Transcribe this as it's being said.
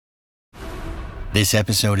This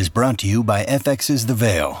episode is brought to you by FX's The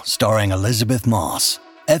Veil, starring Elizabeth Moss.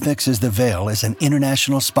 FX's The Veil is an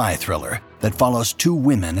international spy thriller that follows two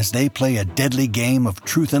women as they play a deadly game of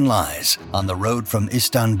truth and lies on the road from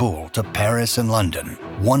Istanbul to Paris and London.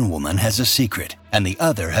 One woman has a secret, and the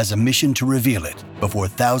other has a mission to reveal it before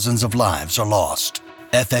thousands of lives are lost.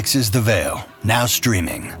 FX's The Veil, now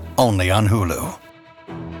streaming, only on Hulu.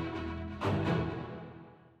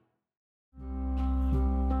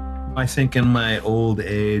 I think in my old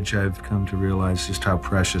age, I've come to realize just how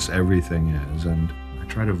precious everything is, and I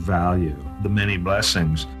try to value the many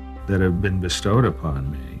blessings that have been bestowed upon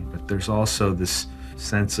me. But there's also this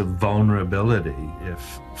sense of vulnerability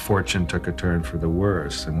if fortune took a turn for the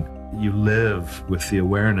worse, and you live with the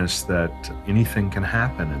awareness that anything can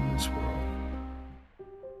happen in this world.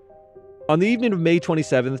 On the evening of May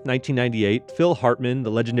 27th, 1998, Phil Hartman,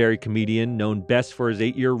 the legendary comedian known best for his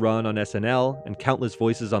 8-year run on SNL and countless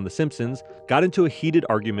voices on The Simpsons, got into a heated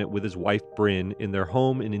argument with his wife Bryn in their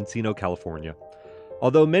home in Encino, California.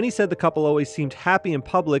 Although many said the couple always seemed happy in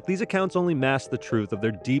public, these accounts only masked the truth of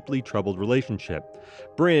their deeply troubled relationship.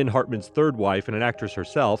 Bryn, Hartman's third wife and an actress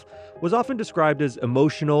herself, was often described as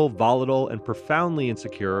emotional, volatile, and profoundly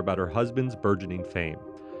insecure about her husband's burgeoning fame.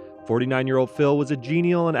 49-year-old Phil was a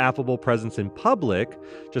genial and affable presence in public,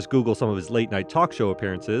 just Google some of his late-night talk show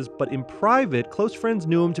appearances, but in private, close friends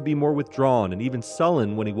knew him to be more withdrawn and even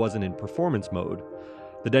sullen when he wasn't in performance mode.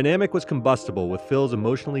 The dynamic was combustible, with Phil's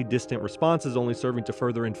emotionally distant responses only serving to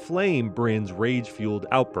further inflame Bryn's rage-fueled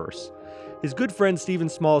outbursts. His good friend Stephen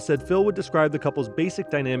Small said Phil would describe the couple's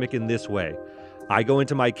basic dynamic in this way: I go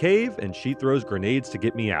into my cave and she throws grenades to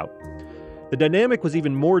get me out. The dynamic was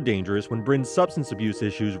even more dangerous when Bryn's substance abuse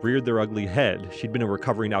issues reared their ugly head. She'd been a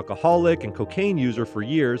recovering alcoholic and cocaine user for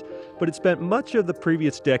years, but had spent much of the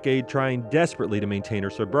previous decade trying desperately to maintain her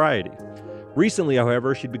sobriety. Recently,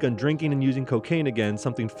 however, she'd begun drinking and using cocaine again,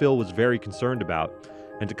 something Phil was very concerned about.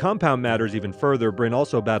 And to compound matters even further, Bryn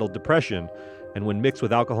also battled depression, and when mixed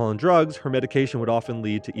with alcohol and drugs, her medication would often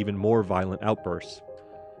lead to even more violent outbursts.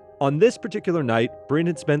 On this particular night, Bryn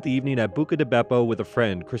had spent the evening at Buca di Beppo with a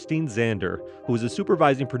friend, Christine Zander, who was a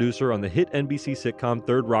supervising producer on the hit NBC sitcom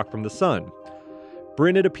Third Rock from the Sun.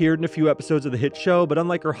 Bryn had appeared in a few episodes of the hit show, but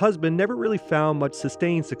unlike her husband, never really found much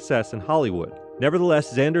sustained success in Hollywood.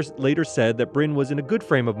 Nevertheless, Zander later said that Bryn was in a good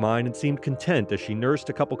frame of mind and seemed content as she nursed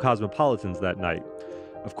a couple cosmopolitans that night.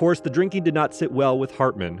 Of course, the drinking did not sit well with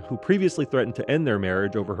Hartman, who previously threatened to end their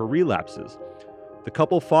marriage over her relapses. The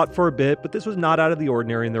couple fought for a bit, but this was not out of the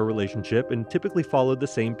ordinary in their relationship and typically followed the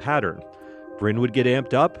same pattern. Bryn would get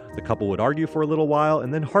amped up, the couple would argue for a little while,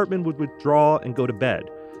 and then Hartman would withdraw and go to bed,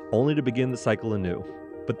 only to begin the cycle anew.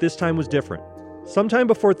 But this time was different. Sometime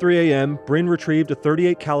before 3 a.m., Bryn retrieved a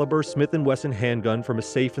 .38 caliber Smith & Wesson handgun from a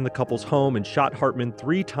safe in the couple's home and shot Hartman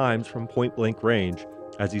 3 times from point-blank range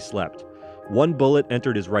as he slept. 1 bullet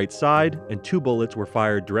entered his right side, and 2 bullets were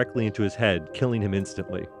fired directly into his head, killing him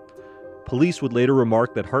instantly. Police would later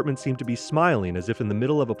remark that Hartman seemed to be smiling as if in the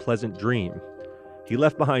middle of a pleasant dream. He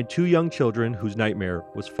left behind 2 young children whose nightmare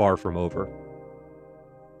was far from over.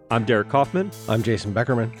 I'm Derek Kaufman. I'm Jason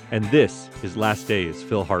Beckerman. And this is Last Days,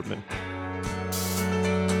 Phil Hartman.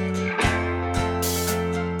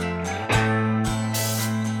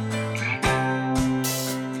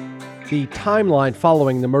 The timeline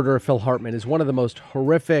following the murder of Phil Hartman is one of the most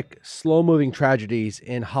horrific, slow-moving tragedies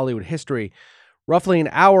in Hollywood history. Roughly an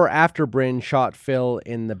hour after Bryn shot Phil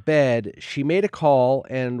in the bed, she made a call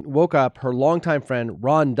and woke up her longtime friend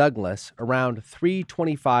Ron Douglas around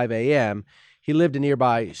 3:25 a.m. He lived in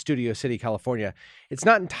nearby Studio City, California. It's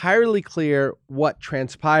not entirely clear what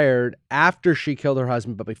transpired after she killed her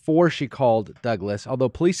husband, but before she called Douglas, although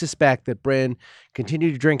police suspect that Bryn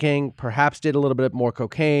continued drinking, perhaps did a little bit more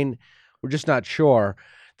cocaine. We're just not sure.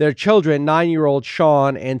 Their children, 9-year-old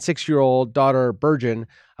Sean and 6-year-old daughter Burgeon,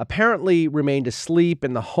 apparently remained asleep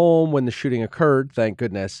in the home when the shooting occurred, thank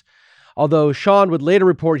goodness, although Sean would later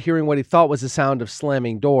report hearing what he thought was the sound of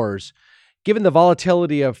slamming doors. Given the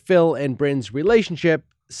volatility of Phil and Bryn's relationship,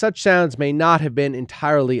 such sounds may not have been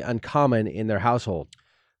entirely uncommon in their household.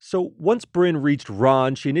 So once Bryn reached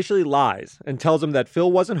Ron, she initially lies and tells him that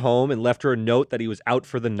Phil wasn't home and left her a note that he was out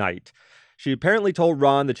for the night. She apparently told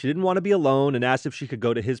Ron that she didn't want to be alone and asked if she could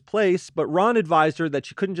go to his place, but Ron advised her that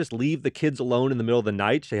she couldn't just leave the kids alone in the middle of the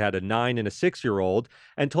night. She had a 9 and a 6-year-old,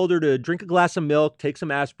 and told her to drink a glass of milk, take some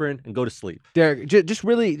aspirin, and go to sleep. Derek, just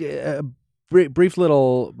really brief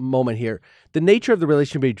little moment here. The nature of the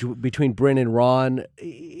relationship between Bryn and Ron,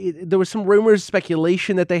 there was some rumors,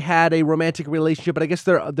 speculation that they had a romantic relationship, but I guess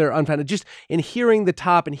they're unfounded. Just in hearing the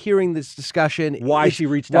top and hearing this discussion, why she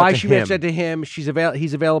reached out to him.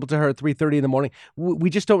 He's available to her at 3:30 in the morning. We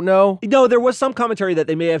just don't know. No, there was some commentary that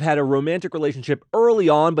they may have had a romantic relationship early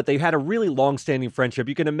on, but they had a really long-standing friendship.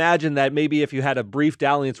 You can imagine that maybe if you had a brief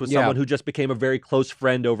dalliance with someone who just became a very close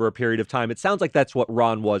friend over a period of time, it sounds like that's what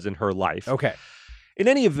Ron was in her life. Okay. In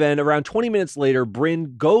any event, around 20 minutes later,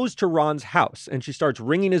 Bryn goes to Ron's house and she starts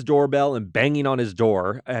ringing his doorbell and banging on his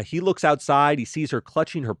door. He looks outside. He sees her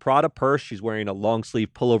clutching her Prada purse. She's wearing a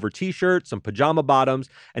long-sleeve pullover t-shirt, some pajama bottoms,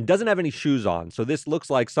 and doesn't have any shoes on. So this looks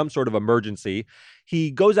like some sort of emergency. He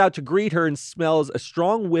goes out to greet her and smells a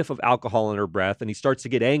strong whiff of alcohol in her breath, and he starts to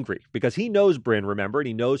get angry because he knows Bryn, remember, and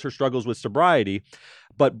he knows her struggles with sobriety.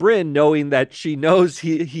 But Bryn, knowing that she knows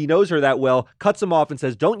he knows her that well, cuts him off and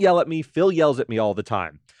says, "Don't yell at me. Phil yells at me all the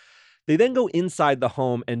time." They then go inside the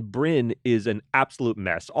home, and Bryn is an absolute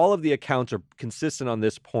mess. All of the accounts are consistent on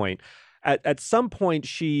this point. At some point,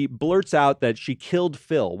 she blurts out that she killed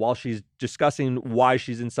Phil while she's discussing why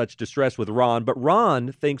she's in such distress with Ron. But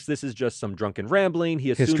Ron thinks this is just some drunken rambling.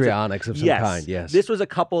 He assumes histrionics of some kind, yes. This was a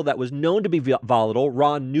couple that was known to be volatile.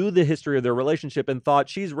 Ron knew the history of their relationship and thought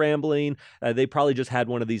she's rambling. They probably just had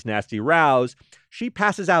one of these nasty rows. She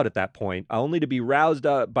passes out at that point, only to be roused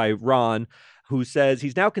up by Ron, who says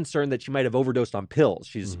he's now concerned that she might have overdosed on pills.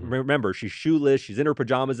 Remember, she's shoeless. She's in her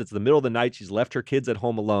pajamas. It's the middle of the night. She's left her kids at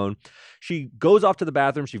home alone. She goes off to the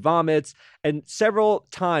bathroom. She vomits. And several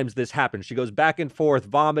times this happens. She goes back and forth,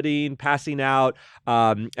 vomiting, passing out,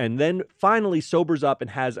 and then finally sobers up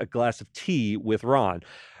and has a glass of tea with Ron.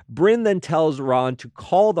 Bryn then tells Ron to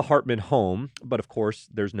call the Hartman home, but of course,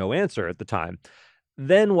 there's no answer at the time.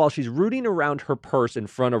 Then, while she's rooting around her purse in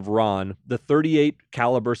front of Ron, the .38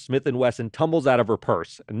 caliber Smith & Wesson tumbles out of her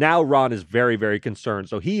purse. Now Ron is very, very concerned.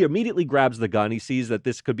 So he immediately grabs the gun. He sees that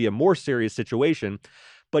this could be a more serious situation,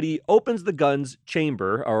 but he opens the gun's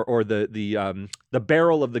chamber or the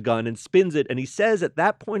barrel of the gun and spins it. And he says at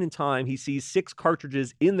that point in time, he sees 6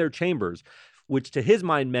 cartridges in their chambers, which to his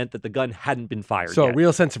mind meant that the gun hadn't been fired So yet. A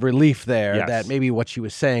real sense of relief there Yes. that maybe what she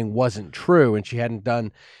was saying wasn't true and she hadn't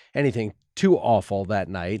done anything too awful that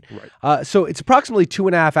night. Right. So it's approximately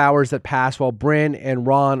 2.5 hours that pass while Bryn and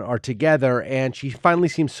Ron are together, and she finally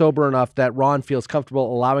seems sober enough that Ron feels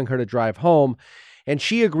comfortable allowing her to drive home. And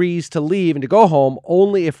she agrees to leave and to go home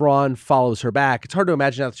only if Ron follows her back. It's hard to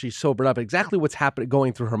imagine how she's sobered up, exactly what's happening,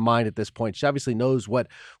 going through her mind at this point. She obviously knows what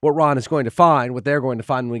Ron is going to find, what they're going to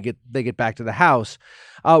find when they get back to the house.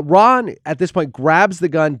 Ron, at this point, grabs the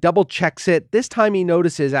gun, double checks it. This time he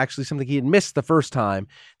notices actually something he had missed the first time,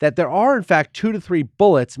 that there are, in fact, 2 to 3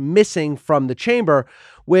 bullets missing from the chamber,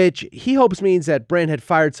 which he hopes means that Bryn had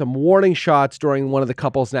fired some warning shots during one of the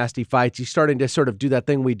couple's nasty fights. He's starting to sort of do that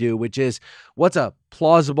thing we do, which is, what's a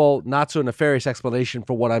plausible, not so nefarious explanation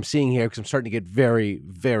for what I'm seeing here? Because I'm starting to get very,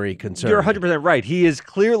 very concerned. You're 100% right. He is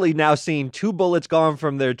clearly now seeing 2 bullets gone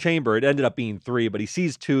from their chamber. It ended up being 3, but he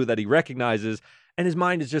sees 2 that he recognizes. And his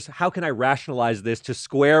mind is just, how can I rationalize this to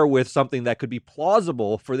square with something that could be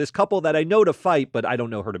plausible for this couple that I know to fight, but I don't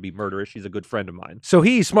know her to be murderous. She's a good friend of mine. So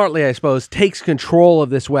he smartly, I suppose, takes control of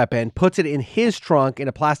this weapon, puts it in his trunk in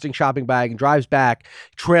a plastic shopping bag, and drives back,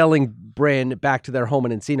 trailing Bryn back to their home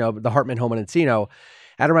in Encino, the Hartman home in Encino.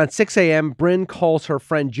 At around 6 a.m., Bryn calls her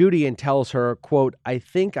friend Judy and tells her, quote, "I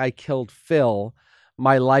think I killed Phil.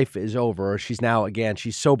 My life is over." She's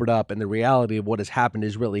sobered up, and the reality of what has happened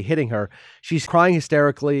is really hitting her. She's crying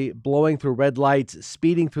hysterically, blowing through red lights,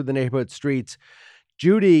 speeding through the neighborhood streets.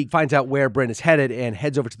 Judy finds out where Bryn is headed and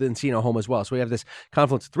heads over to the Encino home as well. So we have this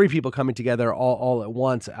confluence of 3 people coming together all at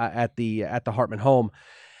once at the Hartman home.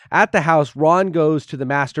 At the house, Ron goes to the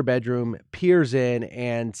master bedroom, peers in,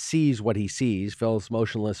 and sees what he sees. Phil's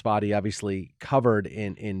motionless body, obviously covered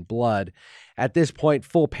in blood. At this point,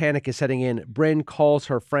 full panic is setting in. Bryn calls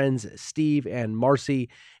her friends Steve and Marcy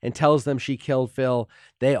and tells them she killed Phil.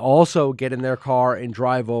 They also get in their car and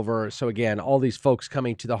drive over. So again, all these folks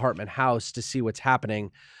coming to the Hartman house to see what's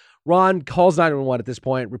happening. Ron calls 911 at this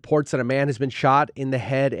point, reports that a man has been shot in the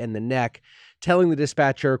head and the neck, telling the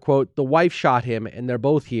dispatcher, quote, "The wife shot him and they're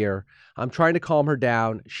both here. I'm trying to calm her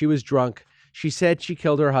down. She was drunk. She said she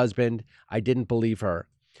killed her husband. I didn't believe her."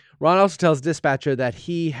 Ron also tells the dispatcher that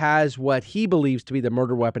he has what he believes to be the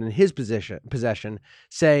murder weapon in his possession,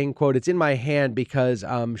 saying, quote, "It's in my hand because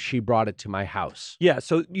she brought it to my house." Yeah,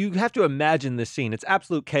 so you have to imagine this scene. It's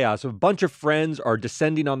absolute chaos. A bunch of friends are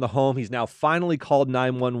descending on the home. He's now finally called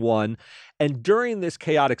 911. And during this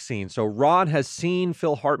chaotic scene, so Ron has seen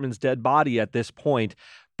Phil Hartman's dead body at this point,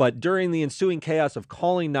 But during the ensuing chaos of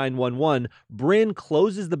calling 911, Bryn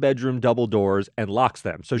closes the bedroom double doors and locks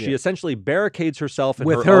them. So she essentially barricades herself in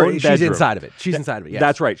With her own bedroom. She's inside of it. She's inside of it, yes.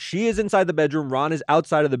 That's right. She is inside the bedroom. Ron is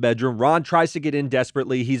outside of the bedroom. Ron tries to get in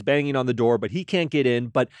desperately. He's banging on the door, but he can't get in.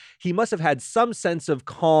 But he must have had some sense of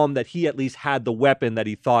calm that he at least had the weapon that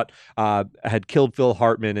he thought had killed Phil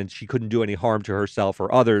Hartman, and she couldn't do any harm to herself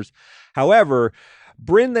or others. However,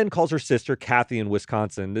 Bryn then calls her sister, Kathy, in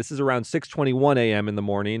Wisconsin. This is around 6:21 a.m. in the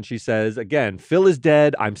morning. She says, again, Phil is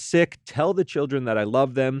dead. I'm sick. Tell the children that I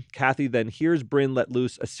love them. Kathy then hears Bryn let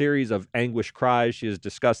loose a series of anguished cries. She has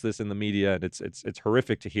discussed this in the media, and it's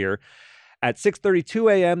horrific to hear. At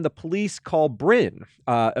 6:32 a.m., the police call Bryn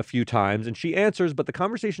a few times, and she answers, but the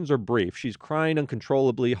conversations are brief. She's crying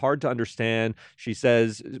uncontrollably, hard to understand. She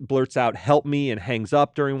blurts out, "Help me," and hangs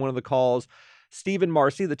up during one of the calls. Steve and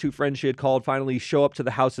Marcy, the two friends she had called, finally show up to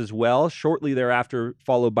the house as well, shortly thereafter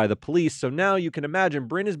followed by the police. So now you can imagine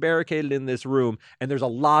Bryn is barricaded in this room, and there's a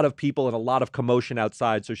lot of people and a lot of commotion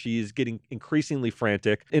outside, so she's getting increasingly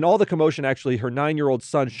frantic. In all the commotion, actually, her 9-year-old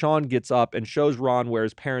son, Sean, gets up and shows Ron where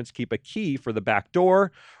his parents keep a key for the back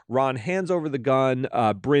door. Ron hands over the gun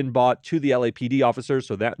Bryn bought to the LAPD officers,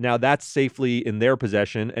 so that now that's safely in their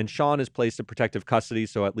possession, and Sean is placed in protective custody,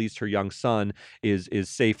 so at least her young son is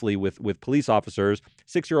safely with police officers.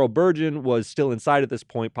 6-year-old Burgeon was still inside at this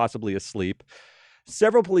point, possibly asleep.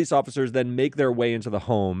 Several police officers then make their way into the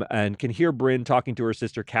home and can hear Bryn talking to her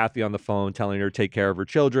sister Kathy on the phone, telling her to take care of her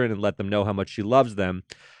children and let them know how much she loves them.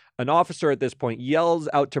 An officer at this point yells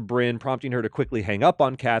out to Bryn, prompting her to quickly hang up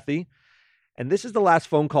on Kathy. And this is the last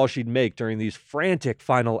phone call she'd make during these frantic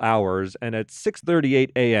final hours. And at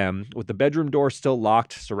 6:38 a.m., with the bedroom door still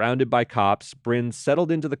locked, surrounded by cops, Bryn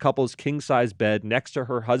settled into the couple's king-size bed next to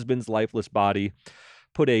her husband's lifeless body,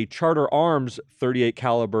 put a Charter Arms .38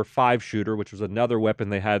 caliber 5-shooter, which was another weapon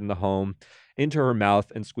they had in the home, into her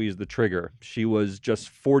mouth and squeezed the trigger. She was just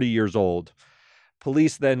 40 years old.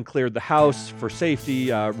 Police then cleared the house for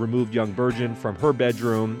safety, removed young Burgeon from her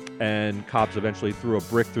bedroom, and cops eventually threw a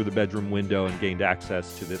brick through the bedroom window and gained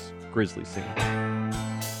access to this grisly scene.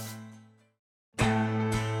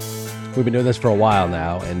 We've been doing this for a while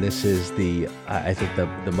now, and this is I think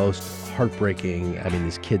the most heartbreaking. I mean,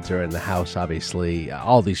 these kids are in the house, obviously.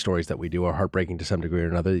 All these stories that we do are heartbreaking to some degree or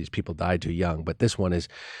another. These people died too young, but this one is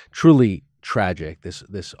truly tragic.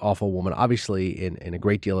 This awful woman, obviously in a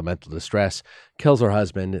great deal of mental distress, kills her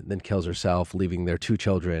husband, then kills herself, leaving their 2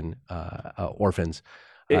 children orphans.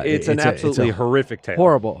 It's an absolutely horrific tale.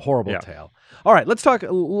 Horrible tale. All right, let's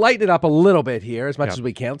lighten it up a little bit here as much as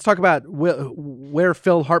we can. Let's talk about where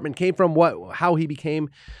Phil Hartman came from, how he became,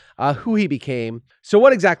 who he became. So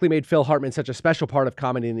what exactly made Phil Hartman such a special part of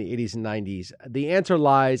comedy in the 80s and 90s? The answer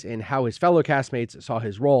lies in how his fellow castmates saw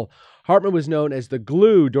his role. Hartman was known as the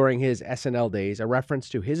glue during his SNL days, a reference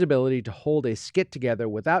to his ability to hold a skit together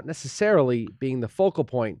without necessarily being the focal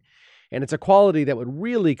point. And it's a quality that would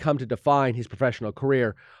really come to define his professional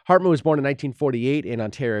career. Hartman was born in 1948 in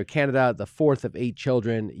Ontario, Canada, the 4th of 8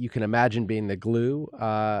 children. You can imagine being the glue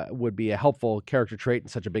would be a helpful character trait in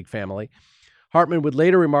such a big family. Hartman would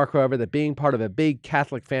later remark, however, that being part of a big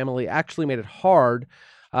Catholic family actually made it hard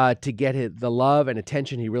to get the love and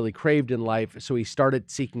attention he really craved in life, so he started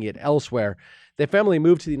seeking it elsewhere. The family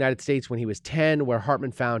moved to the United States when he was 10, where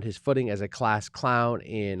Hartman found his footing as a class clown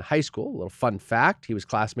in high school. A little fun fact, he was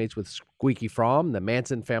classmates with Squeaky Fromm, the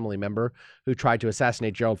Manson family member who tried to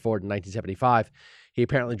assassinate Gerald Ford in 1975. He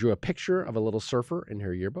apparently drew a picture of a little surfer in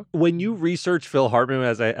her yearbook. When you research Phil Hartman,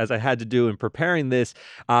 as I had to do in preparing this,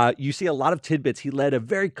 you see a lot of tidbits. He led a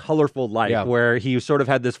very colorful life where he sort of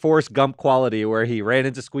had this Forrest Gump quality where he ran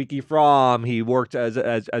into Squeaky Fromm. He worked,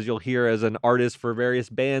 as you'll hear, as an artist for various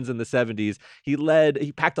bands in the 70s.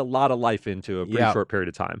 He packed a lot of life into a pretty short period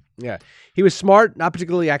of time. Yeah. He was smart, not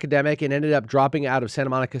particularly academic, and ended up dropping out of Santa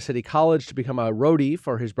Monica City College to become a roadie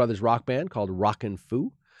for his brother's rock band called Rockin'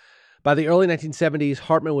 Foo. By the early 1970s,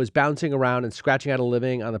 Hartman was bouncing around and scratching out a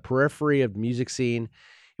living on the periphery of the music scene.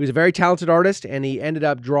 He was a very talented artist, and he ended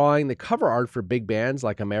up drawing the cover art for big bands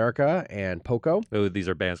like America and Poco. Oh, these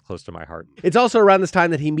are bands close to my heart. It's also around this time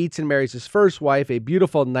that he meets and marries his first wife, a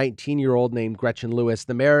beautiful 19-year-old named Gretchen Lewis.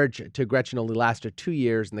 The marriage to Gretchen only lasted 2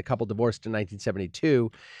 years, and the couple divorced in 1972.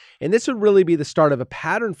 And this would really be the start of a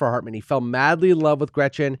pattern for Hartman. He fell madly in love with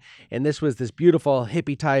Gretchen, and this was this beautiful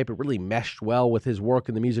hippie type. It really meshed well with his work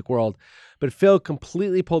in the music world. But Phil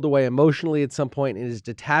completely pulled away emotionally at some point, and his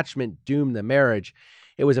detachment doomed the marriage.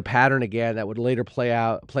 It was a pattern again that would later play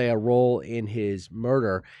a role in his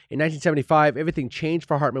murder. In 1975, everything changed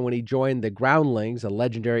for Hartman when he joined the Groundlings, a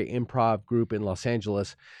legendary improv group in Los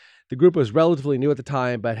Angeles. The group was relatively new at the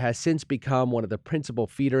time, but has since become one of the principal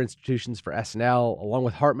feeder institutions for SNL. Along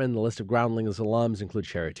with Hartman, the list of Groundlings alums include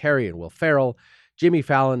Sherry Terry and Will Ferrell, Jimmy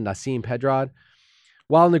Fallon, Nassim Pedrad.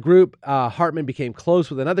 While in the group, Hartman became close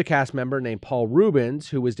with another cast member named Paul Rubens,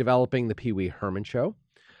 who was developing the Pee Wee Herman Show.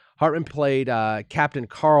 Hartman played Captain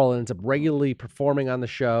Carl and ends up regularly performing on the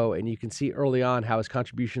show, and you can see early on how his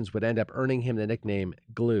contributions would end up earning him the nickname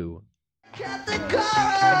Glue. Captain Carl!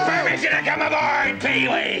 Permission to come aboard,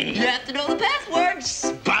 Pee-wee! You have to know the passwords.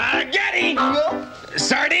 Spaghetti! No.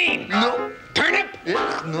 Sardine! No. Turnip!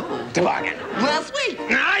 No. Toboggan! Well, sweet.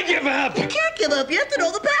 I give up! You can't give up. You have to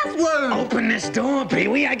know the password. Open this door,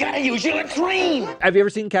 Pee-wee. I gotta use your latrine! Have you ever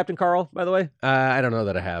seen Captain Carl, by the way? I don't know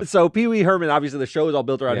that I have. So Pee Wee Herman, obviously the show is all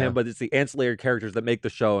built around Yeah. him, but it's the ancillary characters that make the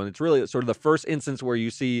show. And it's really sort of the first instance where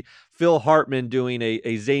you see Phil Hartman doing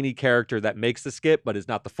a zany character that makes the skit, but is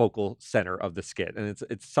not the focal center of the skit. And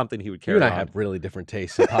it's something he would carry You and I on. have really different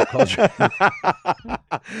tastes in pop culture.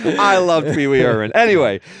 I loved Pee Wee Herman.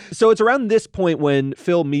 Anyway, so it's around this point when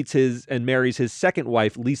Phil meets and marries his second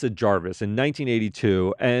wife, Lisa Jarvis, in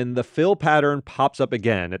 1982, and the Phil pattern pops up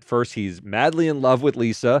again. At first, he's madly in love with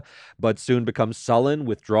Lisa, but soon becomes sullen,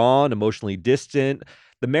 withdrawn, emotionally distant.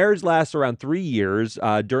 The marriage lasts around 3 years,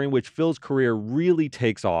 during which Phil's career really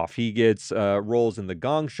takes off. He gets roles in the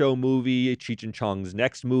Gong Show movie, Cheech and Chong's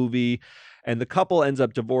next movie, and the couple ends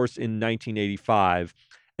up divorced in 1985.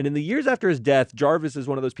 And in the years after his death, Jarvis is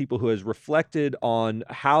one of those people who has reflected on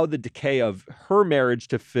how the decay of her marriage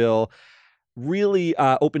to Phil really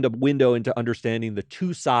opened a window into understanding the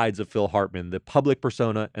two sides of Phil Hartman, the public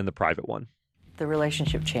persona and the private one. The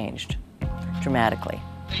relationship changed dramatically.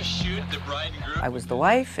 I was the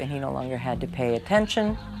wife, and he no longer had to pay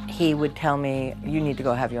attention. He would tell me, you need to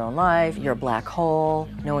go have your own life. You're a black hole.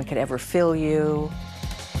 No one could ever fill you.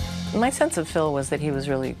 My sense of Phil was that he was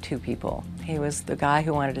really two people. He was the guy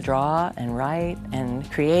who wanted to draw and write and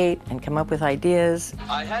create and come up with ideas.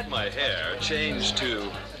 I had my hair changed to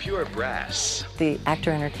pure brass. The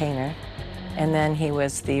actor-entertainer, and then he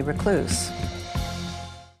was the recluse.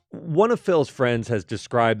 One of Phil's friends has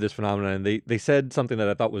described this phenomenon, and they said something that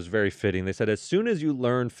I thought was very fitting. They said, as soon as you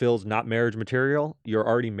learn Phil's not marriage material, you're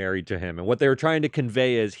already married to him. And what they were trying to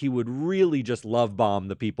convey is he would really just love bomb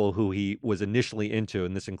the people who he was initially into,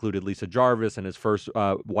 and this included Lisa Jarvis and his first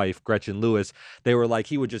wife, Gretchen Lewis. They were like,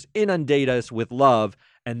 he would just inundate us with love,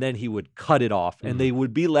 and then he would cut it off, and they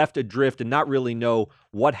would be left adrift and not really know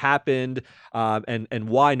what happened and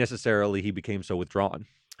why necessarily he became so withdrawn.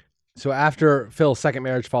 So after Phil's second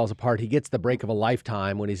marriage falls apart, he gets the break of a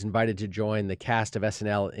lifetime when he's invited to join the cast of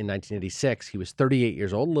SNL in 1986. He was 38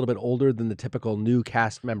 years old, a little bit older than the typical new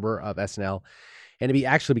cast member of SNL, and he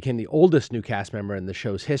actually became the oldest new cast member in the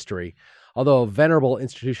show's history. Although a venerable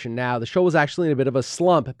institution now, the show was actually in a bit of a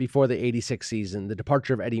slump before the 86 season. The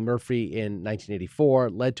departure of Eddie Murphy in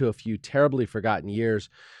 1984 led to a few terribly forgotten years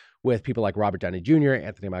with people like Robert Downey Jr.,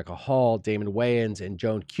 Anthony Michael Hall, Damon Wayans, and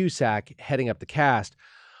Joan Cusack heading up the cast.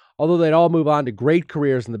 Although they'd all move on to great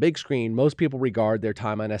careers on the big screen, most people regard their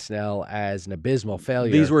time on SNL as an abysmal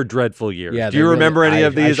failure. These were dreadful years. Yeah, do you remember any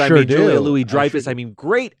of these? I sure mean, do. Julia Louis-Dreyfus. I mean,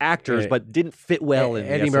 great actors, but didn't fit well in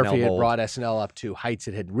the Eddie SNL Murphy had mold. brought SNL up to heights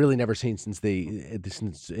it had really never seen since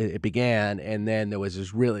it began. And then there was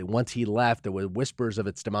this once he left, there were whispers of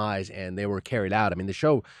its demise, and they were carried out. I mean, the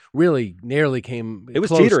show really nearly came close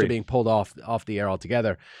teetering to being pulled off the air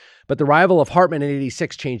altogether. But the arrival of Hartman in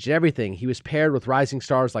 86 changed everything. He was paired with rising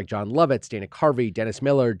stars like John Lovitz, Dana Carvey, Dennis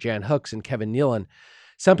Miller, Jan Hooks, and Kevin Nealon.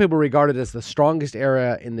 Some people regard it as the strongest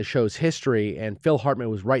era in the show's history, and Phil Hartman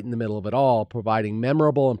was right in the middle of it all, providing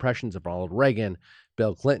memorable impressions of Ronald Reagan,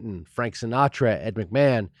 Bill Clinton, Frank Sinatra, Ed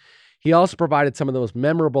McMahon. He also provided some of the most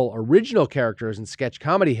memorable original characters in sketch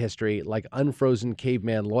comedy history, like Unfrozen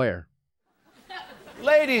Caveman Lawyer.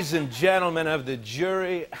 Ladies and gentlemen of the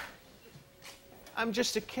jury, I'm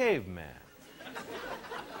just a caveman.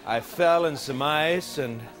 I fell in some ice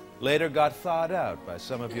and later got thawed out by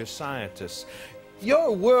some of your scientists.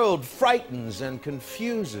 Your world frightens and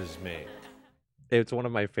confuses me. It's one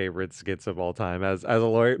of my favorite skits of all time. As a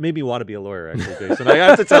lawyer, it made me want to be a lawyer, actually, Jason. I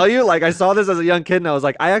have to tell you, I saw this as a young kid, and I was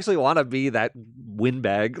like, I actually want to be that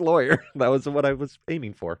windbag lawyer. That was what I was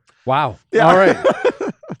aiming for. Wow. Yeah. All right.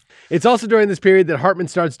 It's also during this period that Hartman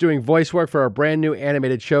starts doing voice work for a brand new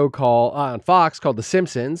animated show on Fox called The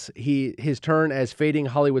Simpsons. His turn as fading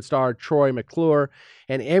Hollywood star Troy McClure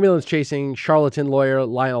and ambulance-chasing charlatan lawyer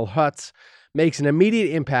Lionel Hutz makes an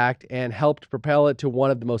immediate impact and helped propel it to one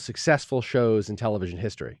of the most successful shows in television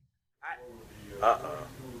history. Uh-oh.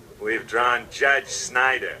 We've drawn Judge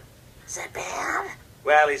Snyder. Is that bad?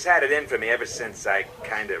 Well, he's had it in for me ever since I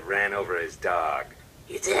kind of ran over his dog.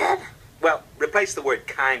 You did? Well, replace the word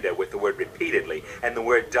kinda with the word repeatedly, and the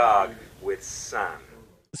word dog with son.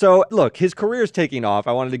 So look, his career is taking off.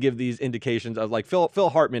 I wanted to give these indications of like Phil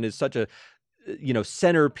Hartman is such a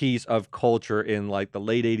centerpiece of culture in like the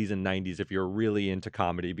late 80s and 90s if you're really into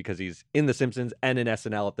comedy, because he's in The Simpsons and in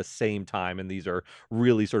SNL at the same time, and these are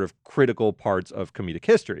really sort of critical parts of comedic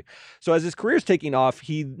history. So as his career is taking off,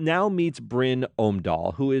 he now meets Bryn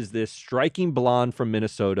Omdahl, who is this striking blonde from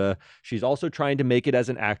Minnesota. She's also trying to make it as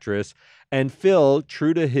an actress, and Phil,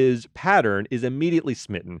 true to his pattern, is immediately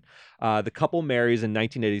smitten. The couple marries in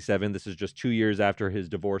 1987. This is just 2 years after his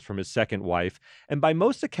divorce from his second wife. And by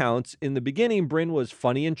most accounts, in the beginning, Bryn was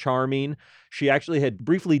funny and charming. She actually had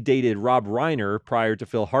briefly dated Rob Reiner prior to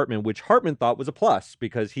Phil Hartman, which Hartman thought was a plus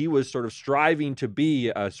because he was sort of striving to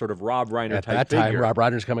be a sort of Rob Reiner At type that time, figure. Rob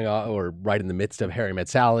Reiner's coming on, or right in the midst of Harry Met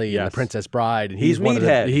Sally and Yes. The Princess Bride. And He's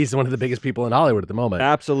meathead. He's one of the biggest people in Hollywood at the moment.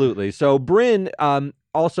 Absolutely. So Bryn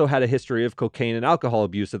also had a history of cocaine and alcohol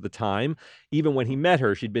abuse at the time. Even when he met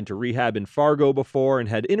her, she'd been to rehab in Fargo before and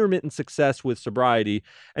had intermittent success with sobriety.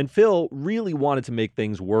 And Phil really wanted to make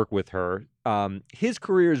things work with her. His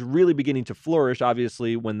career is really beginning to flourish,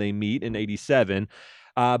 obviously, when they meet in 87.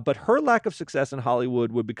 But her lack of success in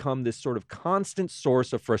Hollywood would become this sort of constant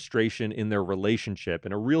source of frustration in their relationship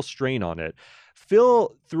and a real strain on it.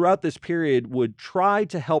 Phil, throughout this period, would try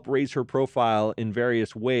to help raise her profile in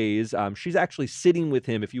various ways. She's actually sitting with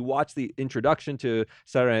him. If you watch the introduction to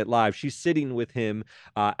Saturday Night Live, she's sitting with him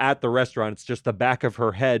at the restaurant. It's just the back of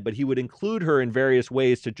her head, but he would include her in various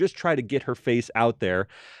ways to just try to get her face out there.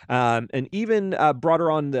 And even brought her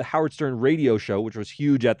on the Howard Stern radio show, which was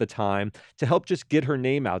huge at the time, to help just get her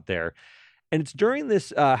name out there. And it's during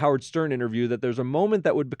this Howard Stern interview that there's a moment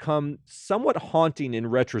that would become somewhat haunting in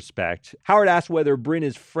retrospect. Howard asked whether Bryn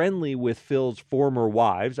is friendly with Phil's former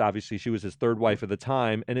wives. Obviously, she was his third wife at the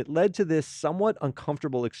time. And it led to this somewhat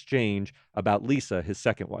uncomfortable exchange about Lisa, his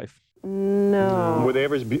second wife. No. Were they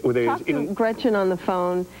ever? Were they? Talked to Gretchen on the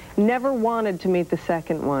phone. Never wanted to meet the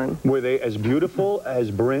second one. Were they as beautiful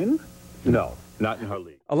as Bryn? No, not in her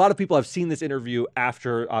league. A lot of people have seen this interview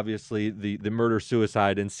after, obviously, the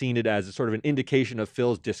murder-suicide and seen it as a sort of an indication of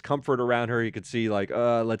Phil's discomfort around her. You could see, like,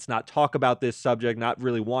 let's not talk about this subject, not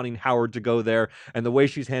really wanting Howard to go there. And the way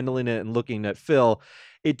she's handling it and looking at Phil,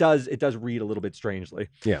 it does read a little bit strangely.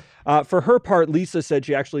 Yeah. For her part, Lisa said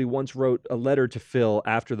she actually once wrote a letter to Phil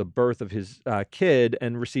after the birth of his kid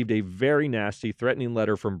and received a very nasty, threatening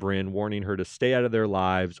letter from Bryn warning her to stay out of their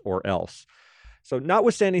lives or else. So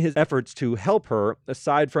notwithstanding his efforts to help her,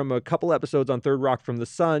 aside from a couple episodes on Third Rock from the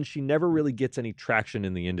Sun, she never really gets any traction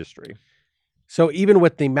in the industry. So even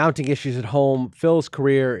with the mounting issues at home, Phil's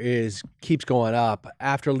career keeps going up.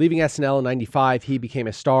 After leaving SNL in 95, he became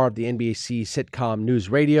a star of the NBC sitcom News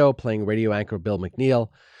Radio, playing radio anchor Bill McNeil.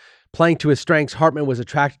 Playing to his strengths, Hartman was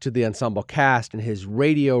attracted to the ensemble cast, and his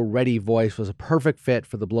radio-ready voice was a perfect fit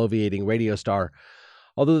for the bloviating radio star.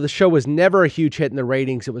 Although the show was never a huge hit in the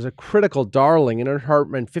ratings, it was a critical darling and earned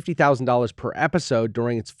Hartman $50,000 per episode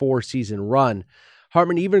during its 4-season run.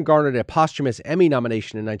 Hartman even garnered a posthumous Emmy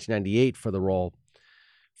nomination in 1998 for the role.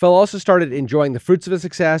 Phil also started enjoying the fruits of his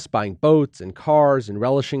success, buying boats and cars and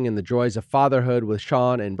relishing in the joys of fatherhood with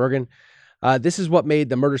Sean and Bergen. This is what made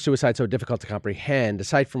the murder-suicide so difficult to comprehend.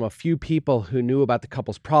 Aside from a few people who knew about the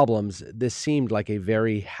couple's problems, this seemed like a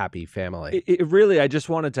very happy family. It really, I just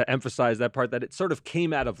wanted to emphasize that part, that it sort of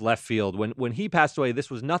came out of left field. When he passed away, this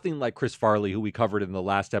was nothing like Chris Farley, who we covered in the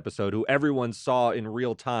last episode, who everyone saw in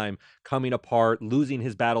real time coming apart, losing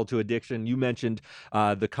his battle to addiction. You mentioned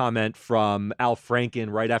the comment from Al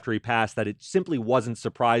Franken right after he passed that it simply wasn't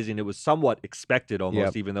surprising. It was somewhat expected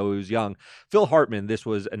almost, even though he was young. Phil Hartman, this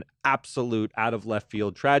was an absolute out of left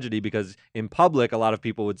field tragedy, because in public, a lot of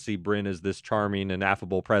people would see Bryn as this charming and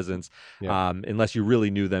affable presence, unless you really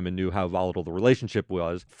knew them and knew how volatile the relationship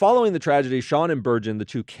was. Following the tragedy, Sean and Bergen, the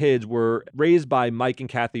two kids, were raised by Mike and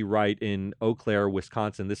Kathy Wright in Eau Claire,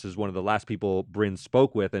 Wisconsin. This is one of the last people Bryn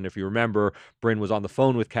spoke with. And if you remember, Bryn was on the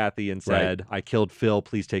phone with Kathy and said, I killed Phil,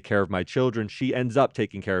 please take care of my children. She ends up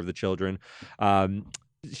taking care of the children.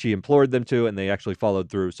 She implored them to, and they actually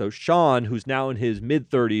followed through. So Sean, who's now in his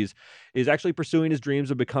mid-30s, is actually pursuing his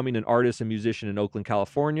dreams of becoming an artist and musician in Oakland,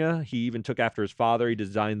 California. He even took after his father. He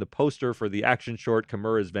designed the poster for the action short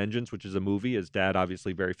Kimura's Vengeance, which is a movie. His dad,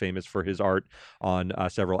 obviously very famous for his art on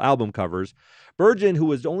several album covers. Bergen, who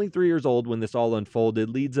was only 3 years old when this all unfolded,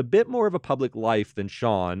 leads a bit more of a public life than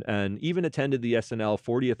Sean, and even attended the SNL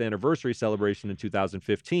 40th anniversary celebration in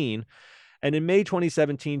 2015. And in May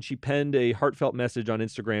 2017, she penned a heartfelt message on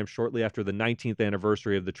Instagram shortly after the 19th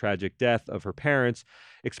anniversary of the tragic death of her parents,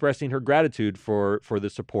 expressing her gratitude for the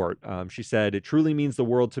support. She said, "It truly means the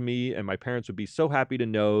world to me, and my parents would be so happy to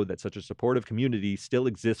know that such a supportive community still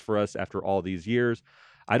exists for us after all these years.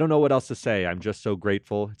 I don't know what else to say. I'm just so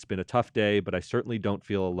grateful. It's been a tough day, but I certainly don't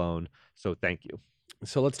feel alone. So thank you."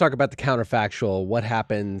 So let's talk about the counterfactual. What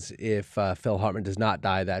happens if Phil Hartman does not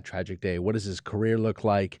die that tragic day? What does his career look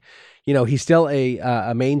like? You know, he's still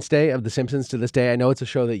a mainstay of The Simpsons to this day. I know it's a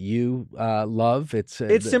show that you love. It's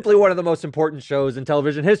simply one of the most important shows in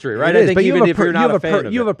television history, right? It is, I think but even if you're not a fan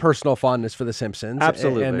of you it. have a personal fondness for The Simpsons.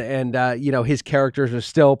 Absolutely. And you know, his characters are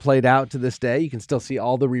still played out to this day. You can still see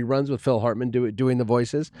all the reruns with Phil Hartman doing the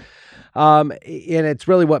voices. And it's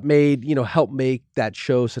really what helped make that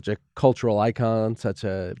show such a cultural icon, such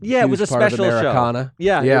a it was a special Americana. show.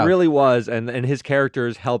 Yeah, it really was. And his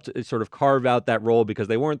characters helped sort of carve out that role because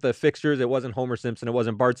they weren't the fixtures. It wasn't Homer Simpson. It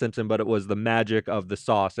wasn't Bart Simpson, but it was the magic of the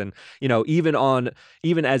sauce. And, even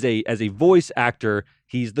as a voice actor,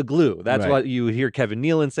 he's the glue. That's what you hear Kevin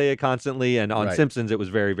Nealon say it constantly. And on Simpsons, it was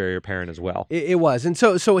very, very apparent as well. It was. And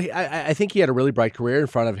so I think he had a really bright career in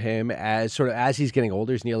front of him as he's getting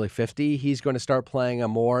older. He's nearly 50. He's going to start playing a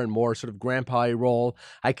more and more sort of grandpa-y role.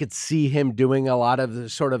 I could see him doing a lot of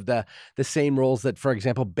the same roles that, for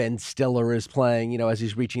example, Ben Stiller is playing, as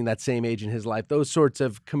he's reaching that same age in his life. Those sorts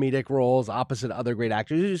of comedic roles opposite other great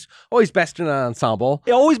actors. He's always best in an ensemble.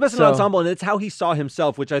 Yeah, always best in an ensemble. And it's how he saw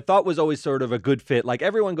himself, which I thought was always sort of a good fit. Like,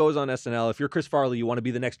 everyone goes on SNL. If you're Chris Farley, you want to be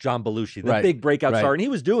the next John Belushi, the big breakout star. And he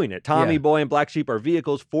was doing it. Tommy Boy and Black Sheep are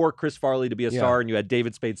vehicles for Chris Farley to be a star, and you had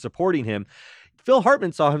David Spade supporting him. Phil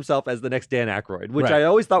Hartman saw himself as the next Dan Aykroyd, which I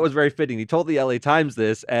always thought was very fitting. He told the LA Times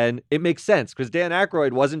this, and it makes sense because Dan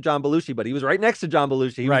Aykroyd wasn't John Belushi, but he was right next to John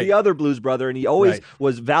Belushi. He was the other blues brother, and he always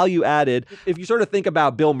was value added. If you sort of think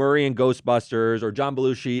about Bill Murray in Ghostbusters or John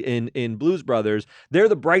Belushi in Blues Brothers, they're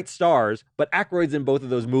the bright stars, but Aykroyd's in both of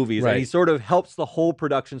those movies, and he sort of helps the whole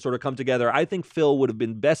production sort of come together. I think Phil would have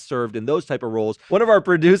been best served in those type of roles. One of our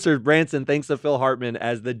producers, Branson, thinks of Phil Hartman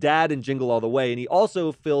as the dad in Jingle All the Way, and he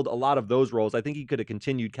also filled a lot of those roles. I think he could have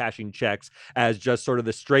continued cashing checks as just sort of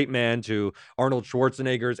the straight man to Arnold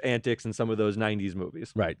Schwarzenegger's antics in some of those 90s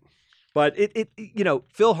movies. Right. But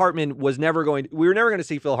Phil Hartman we were never going to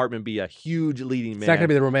see Phil Hartman be a huge leading man. He's not going to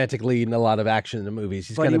be the romantic lead in a lot of action in the movies.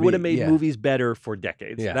 He would have made movies better for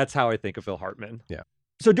decades. Yeah. That's how I think of Phil Hartman. Yeah.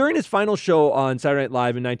 So during his final show on Saturday Night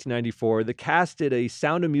Live in 1994, the cast did a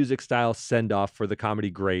Sound of Music style send-off for the comedy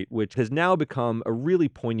great, which has now become a really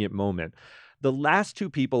poignant moment. The last two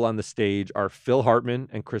people on the stage are Phil Hartman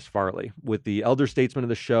and Chris Farley, with the elder statesman of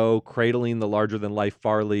the show cradling the larger-than-life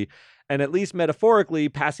Farley, and at least metaphorically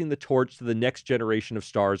passing the torch to the next generation of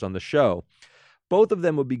stars on the show. Both of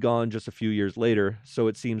them would be gone just a few years later, so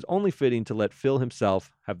it seems only fitting to let Phil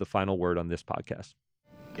himself have the final word on this podcast.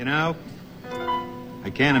 I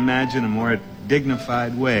can't imagine a more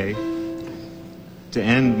dignified way to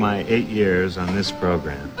end my 8 years on this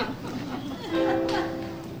program.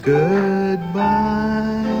 Goodbye.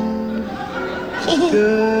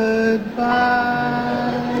 Goodbye.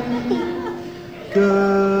 Goodbye.